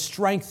 4, the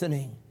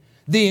strengthening,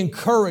 the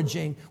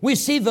encouraging. We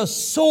see the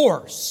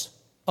source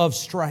of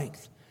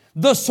strength.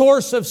 The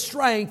source of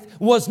strength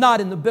was not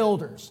in the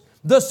builders.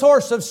 The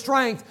source of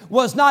strength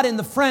was not in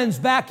the friends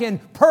back in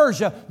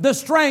Persia. The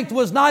strength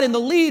was not in the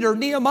leader,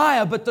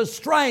 Nehemiah, but the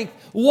strength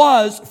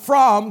was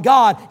from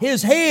God.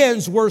 His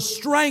hands were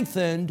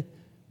strengthened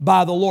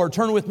by the Lord.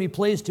 Turn with me,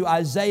 please, to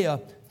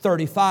Isaiah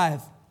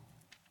 35.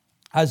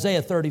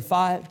 Isaiah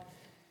 35.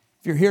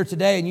 If you're here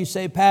today and you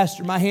say,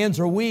 Pastor, my hands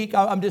are weak,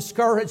 I'm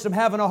discouraged, I'm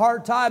having a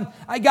hard time,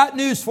 I got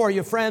news for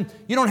you, friend.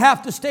 You don't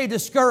have to stay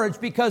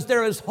discouraged because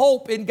there is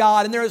hope in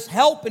God, and there is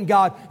help in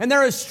God, and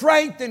there is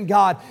strength in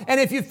God. And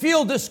if you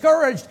feel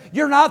discouraged,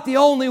 you're not the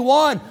only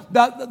one.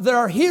 There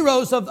are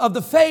heroes of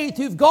the faith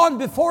who've gone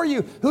before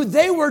you, who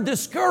they were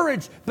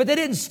discouraged, but they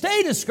didn't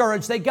stay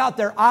discouraged. They got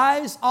their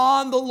eyes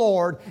on the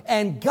Lord,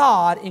 and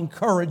God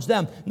encouraged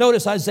them.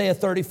 Notice Isaiah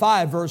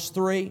 35, verse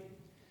 3.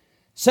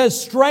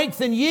 Says,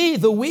 strengthen ye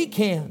the weak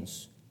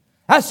hands.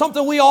 That's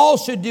something we all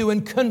should do,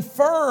 and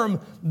confirm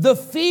the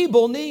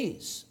feeble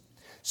knees.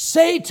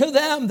 Say to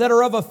them that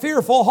are of a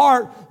fearful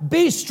heart,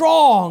 be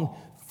strong,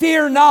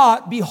 fear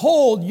not.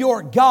 Behold,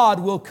 your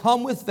God will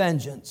come with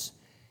vengeance,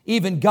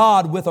 even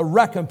God with a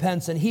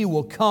recompense, and he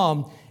will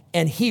come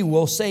and he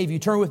will save you.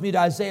 Turn with me to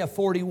Isaiah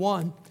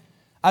 41.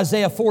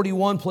 Isaiah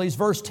 41, please,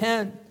 verse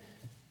 10.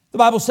 The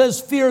Bible says,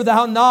 fear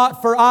thou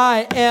not, for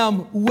I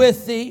am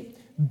with thee.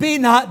 Be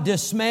not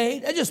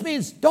dismayed. It just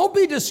means don't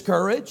be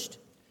discouraged.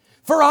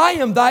 For I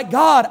am thy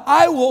God.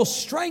 I will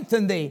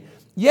strengthen thee.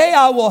 Yea,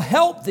 I will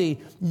help thee.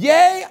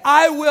 Yea,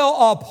 I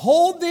will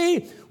uphold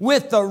thee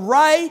with the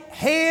right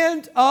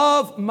hand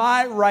of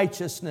my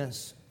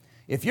righteousness.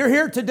 If you're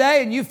here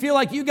today and you feel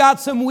like you got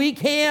some weak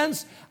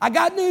hands, I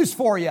got news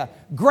for you.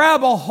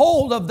 Grab a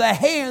hold of the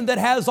hand that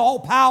has all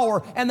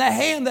power and the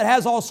hand that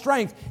has all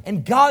strength.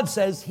 And God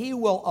says he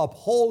will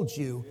uphold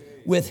you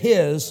with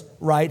his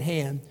right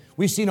hand.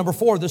 We see number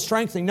 4, the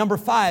strengthening. Number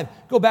 5,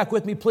 go back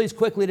with me, please,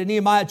 quickly to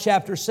Nehemiah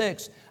chapter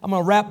 6. I'm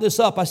going to wrap this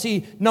up. I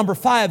see number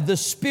 5, the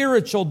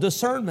spiritual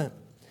discernment.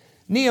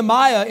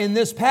 Nehemiah, in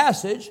this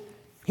passage,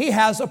 he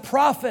has a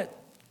prophet.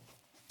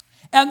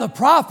 And the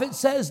prophet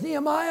says,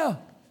 Nehemiah,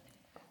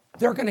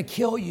 they're going to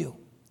kill you.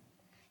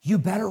 You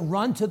better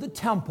run to the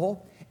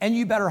temple, and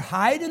you better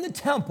hide in the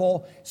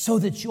temple so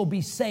that you'll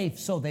be safe,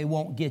 so they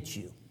won't get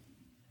you.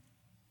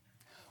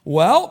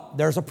 Well,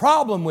 there's a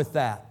problem with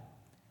that.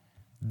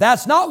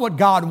 That's not what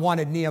God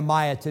wanted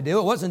Nehemiah to do.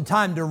 It wasn't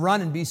time to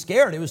run and be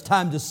scared. It was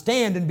time to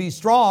stand and be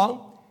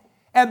strong.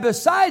 And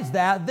besides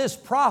that, this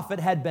prophet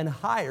had been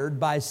hired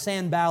by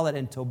Sanballat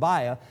and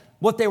Tobiah.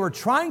 What they were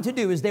trying to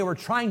do is they were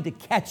trying to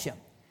catch him.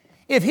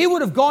 If he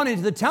would have gone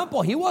into the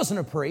temple, he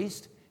wasn't a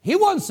priest. He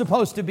wasn't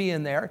supposed to be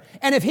in there.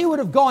 And if he would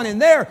have gone in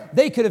there,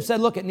 they could have said,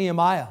 look at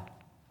Nehemiah.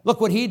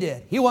 Look what he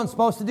did. He wasn't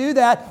supposed to do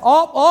that.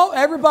 Oh,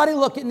 everybody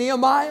look at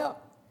Nehemiah.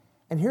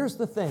 And here's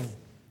the thing.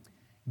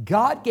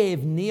 God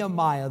gave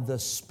Nehemiah the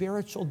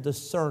spiritual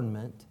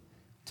discernment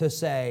to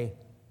say,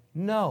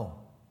 no,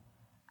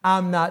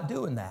 I'm not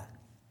doing that.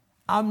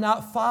 I'm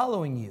not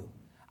following you.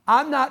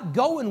 I'm not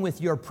going with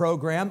your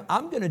program.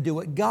 I'm going to do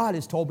what God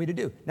has told me to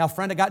do. Now,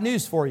 friend, I got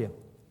news for you.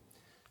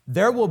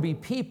 There will be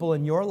people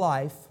in your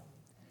life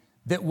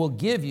that will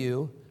give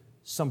you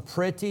some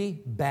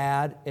pretty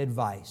bad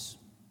advice.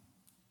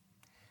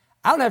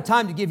 I don't have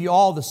time to give you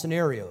all the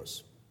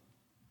scenarios,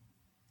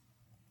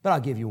 but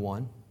I'll give you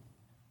one.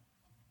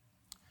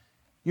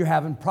 You're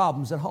having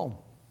problems at home,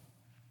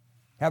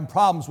 having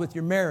problems with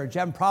your marriage,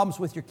 having problems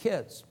with your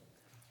kids.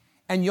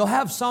 And you'll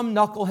have some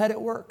knucklehead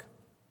at work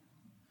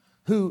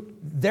who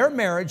their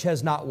marriage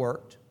has not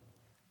worked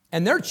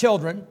and their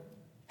children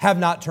have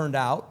not turned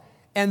out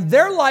and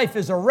their life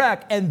is a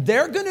wreck, and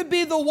they're going to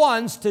be the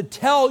ones to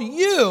tell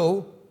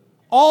you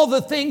all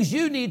the things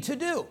you need to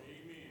do.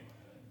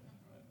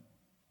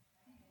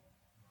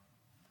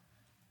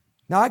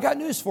 Now, I got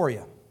news for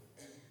you.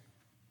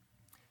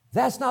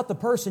 That's not the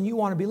person you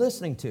want to be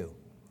listening to.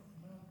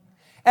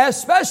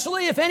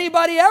 Especially if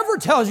anybody ever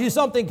tells you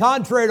something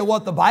contrary to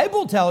what the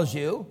Bible tells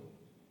you.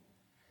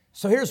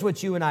 So here's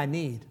what you and I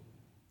need.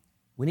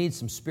 We need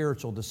some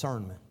spiritual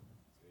discernment.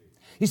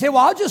 You say, well,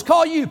 I'll just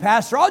call you,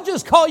 Pastor. I'll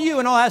just call you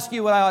and I'll ask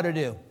you what I ought to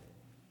do.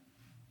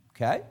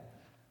 Okay.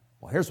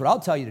 Well, here's what I'll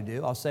tell you to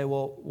do. I'll say,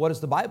 well, what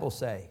does the Bible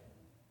say?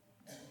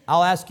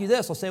 I'll ask you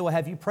this. I'll say, well,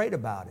 have you prayed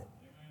about it?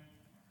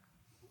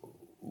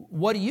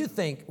 What do you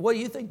think? What do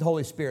you think the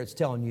Holy Spirit's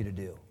telling you to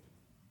do?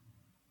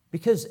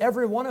 Because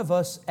every one of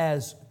us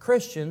as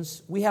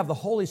Christians, we have the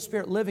Holy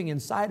Spirit living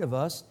inside of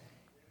us,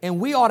 and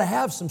we ought to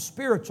have some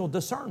spiritual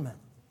discernment.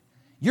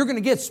 You're going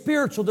to get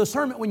spiritual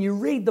discernment when you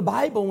read the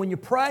Bible, when you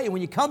pray, and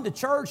when you come to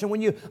church, and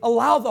when you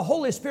allow the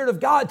Holy Spirit of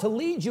God to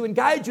lead you and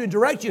guide you and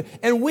direct you.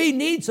 And we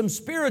need some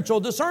spiritual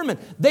discernment.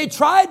 They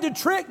tried to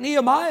trick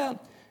Nehemiah,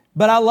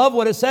 but I love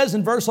what it says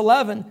in verse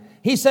 11.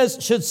 He says,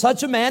 should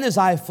such a man as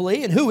I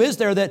flee? And who is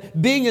there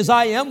that, being as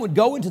I am, would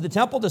go into the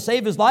temple to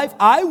save his life?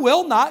 I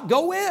will not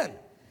go in.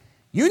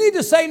 You need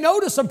to say no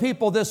to some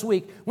people this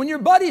week. When your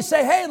buddies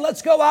say, hey,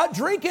 let's go out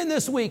drinking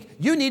this week,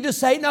 you need to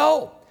say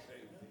no.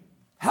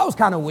 That was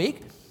kind of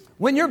weak.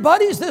 When your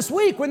buddies this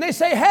week, when they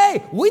say,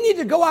 hey, we need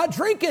to go out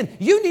drinking,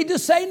 you need to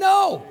say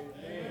no.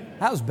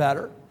 That was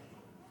better.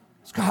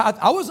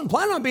 I wasn't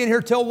planning on being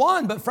here till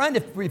 1, but friend,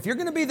 if you're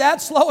going to be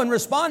that slow in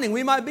responding,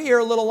 we might be here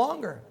a little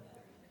longer.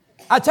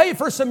 I tell you,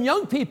 for some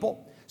young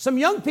people,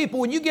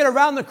 when you get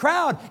around the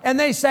crowd and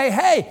they say,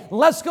 hey,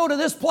 let's go to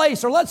this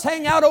place, or let's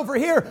hang out over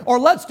here, or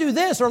let's do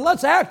this, or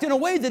let's act in a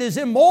way that is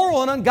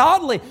immoral and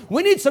ungodly,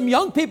 we need some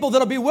young people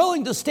that'll be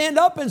willing to stand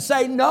up and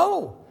say,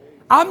 no,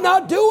 I'm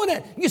not doing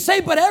it. You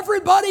say, but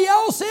everybody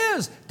else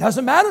is.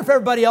 Doesn't matter if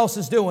everybody else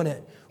is doing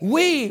it.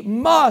 We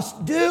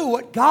must do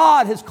what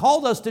God has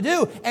called us to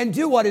do and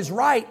do what is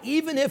right,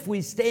 even if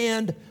we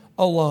stand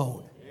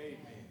alone.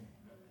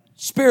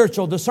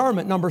 Spiritual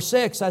discernment. Number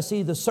 6, I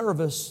see the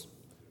service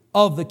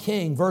of the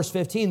king. Verse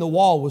 15, the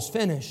wall was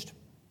finished.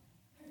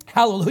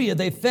 Hallelujah,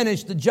 they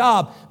finished the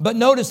job. But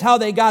notice how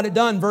they got it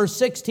done. Verse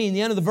 16,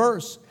 the end of the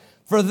verse.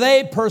 For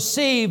they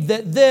perceived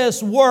that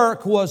this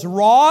work was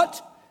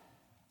wrought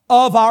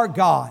of our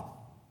God.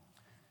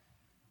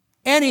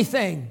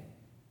 Anything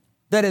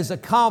that is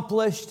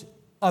accomplished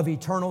of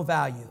eternal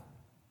value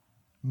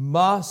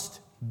must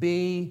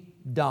be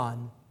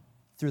done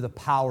through the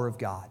power of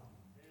God.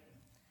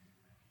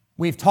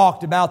 We've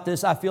talked about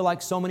this, I feel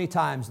like, so many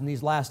times in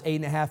these last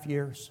 8.5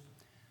 years.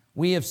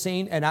 We have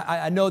seen, and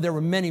I know there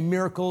were many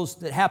miracles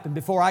that happened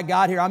before I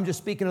got here. I'm just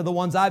speaking of the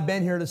ones I've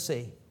been here to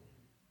see.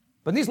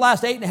 But in these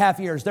last 8.5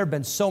 years, there have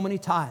been so many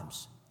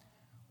times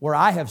where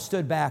I have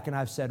stood back and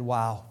I've said,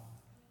 wow,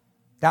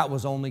 that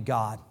was only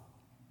God.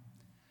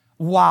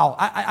 Wow,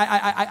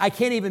 I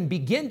can't even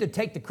begin to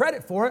take the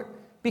credit for it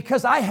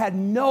because I had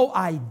no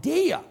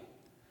idea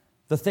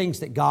the things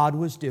that God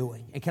was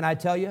doing. And can I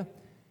tell you,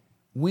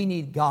 we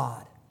need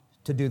God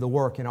to do the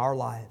work in our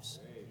lives.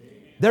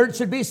 There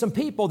should be some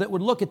people that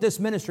would look at this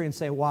ministry and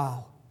say,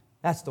 wow,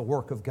 that's the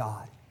work of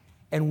God.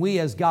 And we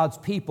as God's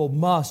people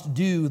must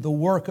do the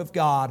work of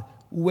God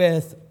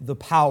with the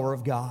power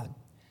of God.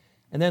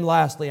 And then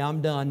lastly,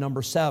 I'm done.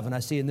 Number 7, I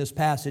see in this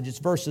passage, it's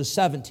verses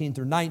 17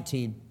 through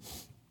 19.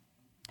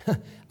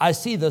 I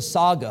see the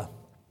saga.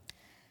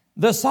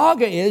 The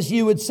saga is,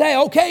 you would say,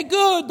 okay,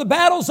 good, the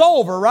battle's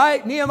over,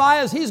 right?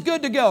 Nehemiah's, he's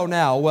good to go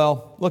now.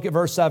 Well, look at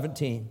verse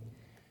 17.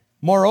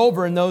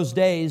 Moreover, in those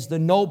days, the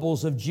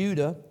nobles of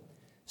Judah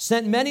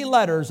sent many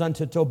letters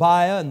unto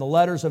Tobiah, and the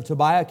letters of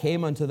Tobiah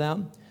came unto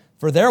them.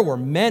 For there were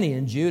many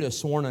in Judah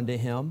sworn unto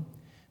him,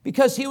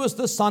 because he was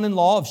the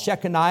son-in-law of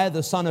Shechaniah,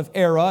 the son of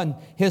Era, and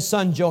his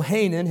son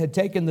Johanan had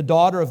taken the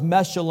daughter of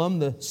Meshullam,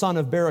 the son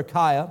of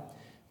Berechiah.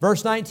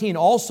 Verse 19,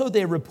 also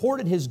they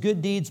reported his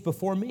good deeds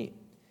before me,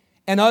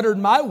 and uttered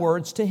my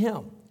words to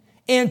him.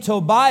 And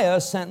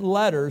Tobiah sent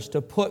letters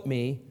to put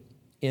me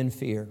in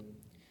fear.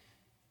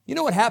 You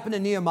know what happened to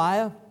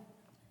Nehemiah?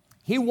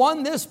 He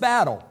won this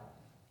battle,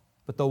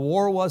 but the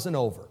war wasn't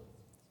over.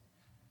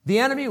 The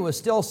enemy was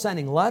still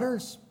sending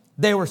letters.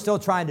 They were still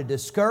trying to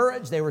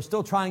discourage. They were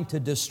still trying to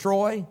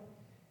destroy.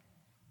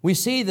 We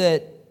see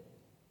that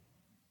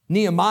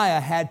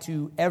Nehemiah had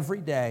to every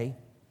day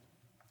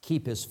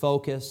keep his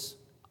focus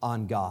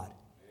on God.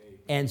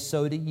 And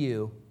so do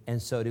you,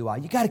 and so do I.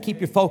 You got to keep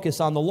your focus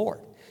on the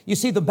Lord. You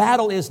see, the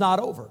battle is not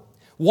over.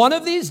 One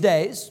of these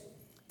days,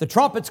 the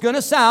trumpet's going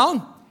to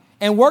sound,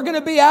 and we're going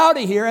to be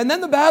out of here, and then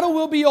the battle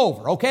will be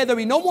over, okay? There'll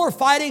be no more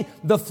fighting.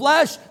 The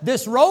flesh,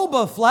 this robe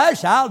of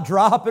flesh, I'll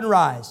drop and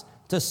rise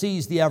to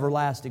seize the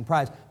everlasting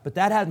prize. But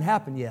that hasn't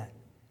happened yet.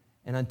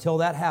 And until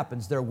that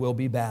happens, there will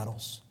be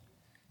battles.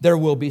 There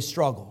will be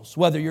struggles.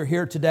 Whether you're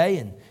here today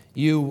and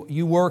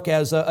you work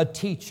as a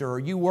teacher, or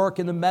you work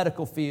in the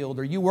medical field,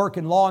 or you work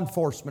in law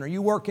enforcement, or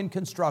you work in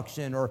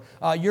construction, or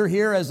you're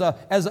here as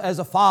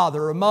a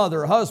father, or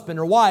mother, or husband,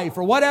 or wife,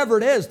 or whatever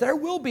it is, there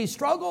will be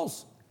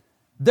struggles.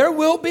 There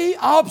will be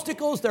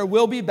obstacles. There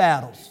will be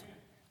battles.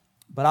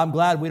 But I'm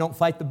glad we don't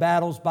fight the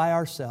battles by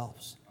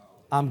ourselves.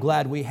 I'm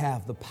glad we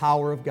have the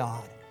power of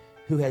God,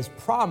 who has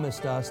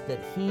promised us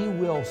that He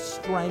will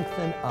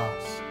strengthen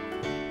us.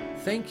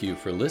 Thank you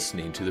for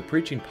listening to the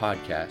preaching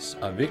podcast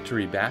of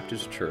Victory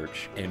Baptist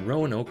Church in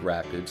Roanoke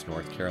Rapids,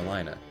 North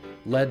Carolina,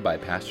 led by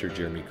Pastor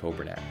Jeremy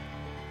Coburnett.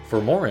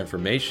 For more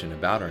information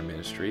about our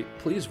ministry,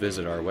 please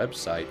visit our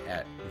website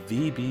at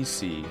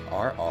vbcrr.org.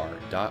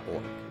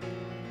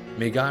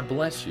 May God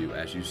bless you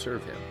as you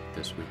serve Him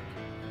this week.